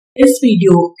This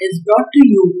video is brought to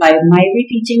you by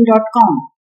mywayteaching.com.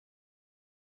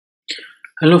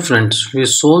 Hello friends, we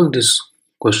solve this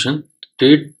question.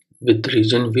 State with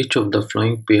reason which of the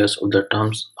following pairs of the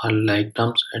terms are like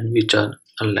terms and which are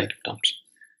unlike terms.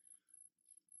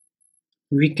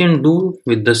 We can do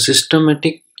with the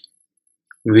systematic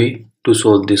way to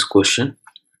solve this question.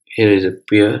 Here is a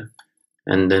pair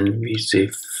and then we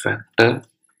say factor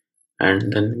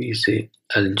and then we say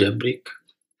algebraic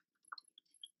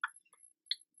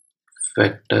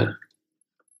factor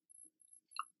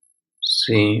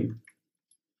same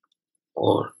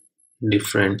or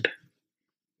different.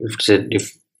 If it's a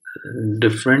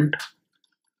different,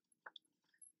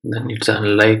 then it's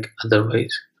unlike,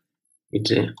 otherwise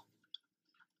it's a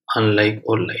unlike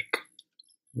or like.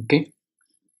 Okay,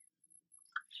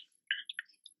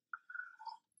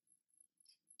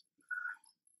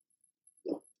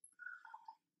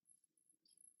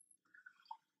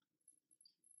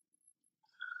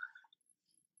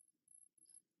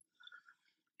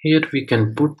 here we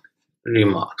can put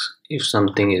remarks if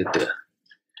something is there.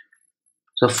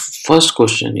 So first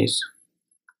question is,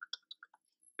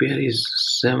 pair is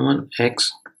 7x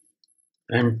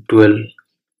and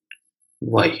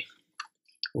 12y.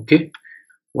 Okay,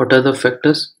 what are the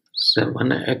factors?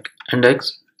 7x and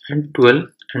x and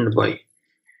 12 and y.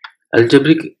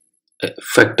 Algebraic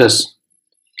factors,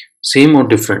 same or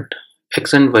different?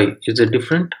 X and y, is it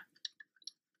different?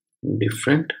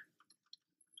 Different.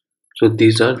 So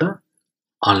these are the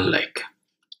unlike.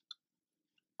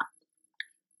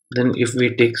 Then if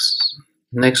we take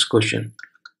next question,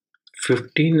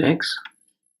 15x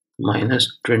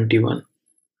minus 21x.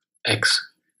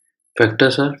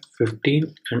 Factors are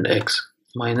 15 and x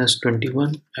minus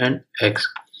 21 and x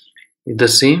is the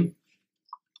same,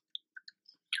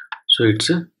 so it's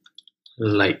a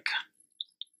like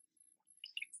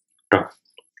term.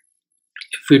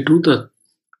 If we do the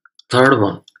third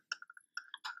one,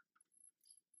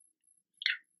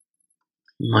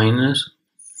 minus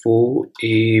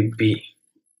 4ab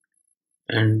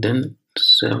and then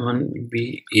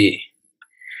 7ba.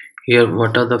 Here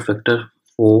what are the factors?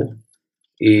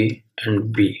 4a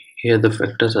and b. Here the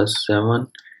factors are 7,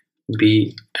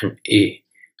 b and a.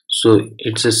 So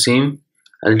it's the same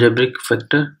algebraic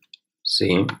factor,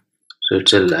 same, so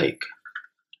it's a like,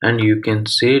 and you can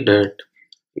say that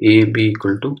ab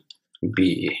equal to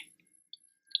ba,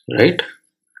 right?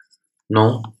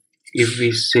 Now if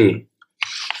we say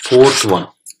fourth one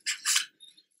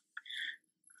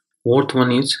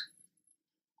is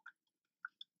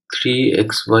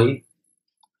 3xy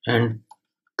and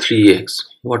 3x.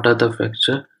 What are the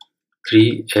factors?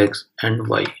 3x and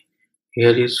y.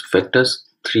 Here is factors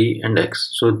 3 and x,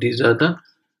 so these are the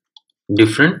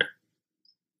different,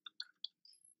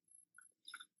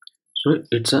 so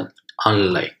it's a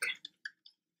unlike.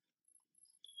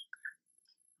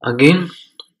 Again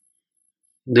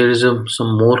there is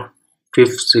some more,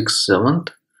 5th, 6th, 7th.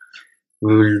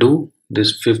 We will do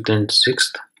this 5th and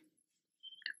 6th.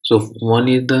 So one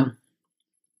is the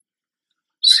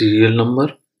serial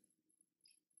number,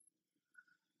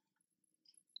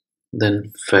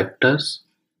 then factors,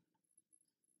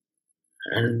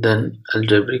 and then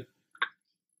algebraic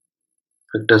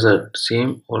factors are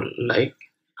same or like,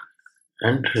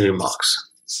 and remarks.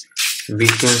 We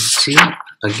can see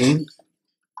again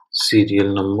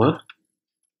serial number,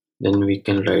 then we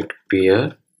can write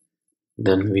pair,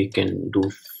 then we can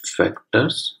do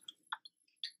factors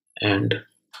and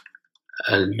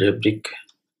algebraic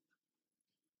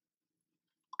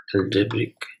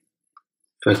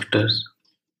factors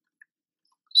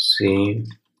same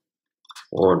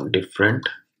or different,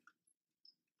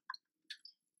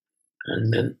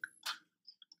 and then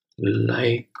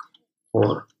like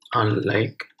or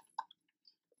unlike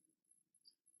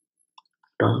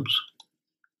terms,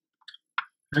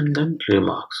 and then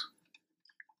remarks.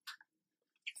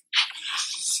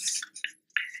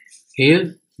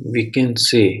 Here we can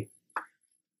say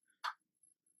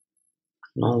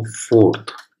now fourth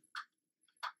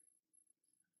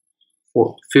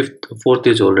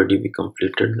is already be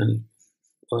completed, then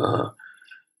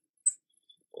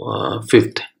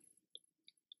fifth,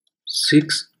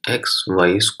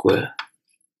 6xy square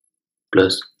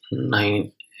plus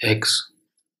 9x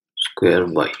square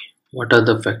y. What are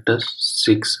the factors?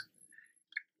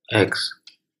 6x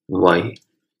y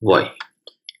y.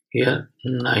 Here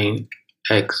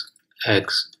 9x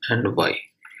x and y.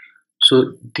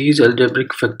 So these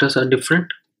algebraic factors are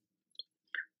different.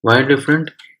 Why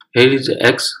different? Here is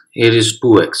x, here is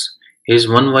 2x, here is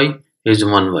 1y, here is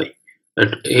 1y.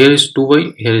 But here is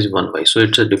 2y, here is 1y. So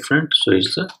it's a different, so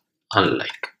it's a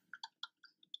unlike.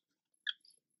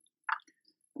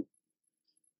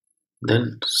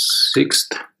 then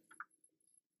sixth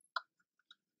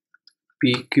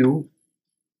PQ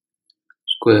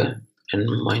square and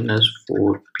minus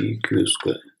 4 PQ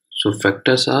square. So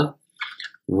factors are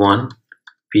 1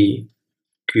 P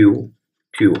Q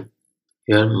Q.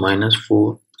 Here minus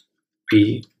 4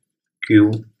 P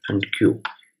Q and Q.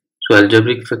 So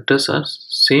algebraic factors are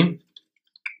same.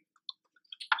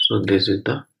 So this is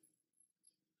the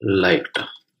like term.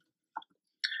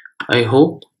 I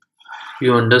hope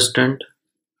you understand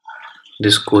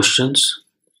these questions.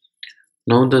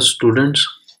 Now the students,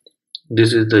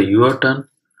 this is the your turn.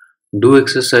 Do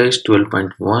exercise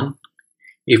 12.1.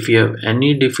 If you have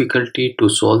any difficulty to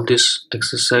solve this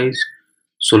exercise,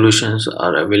 solutions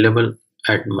are available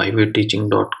at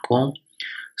mywayteaching.com.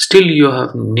 Still you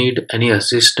have need any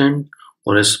assistant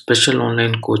or a special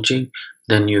online coaching,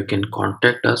 then you can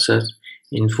contact us at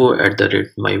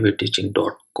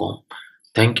info@mywayteaching.com.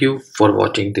 Thank you for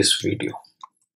watching this video.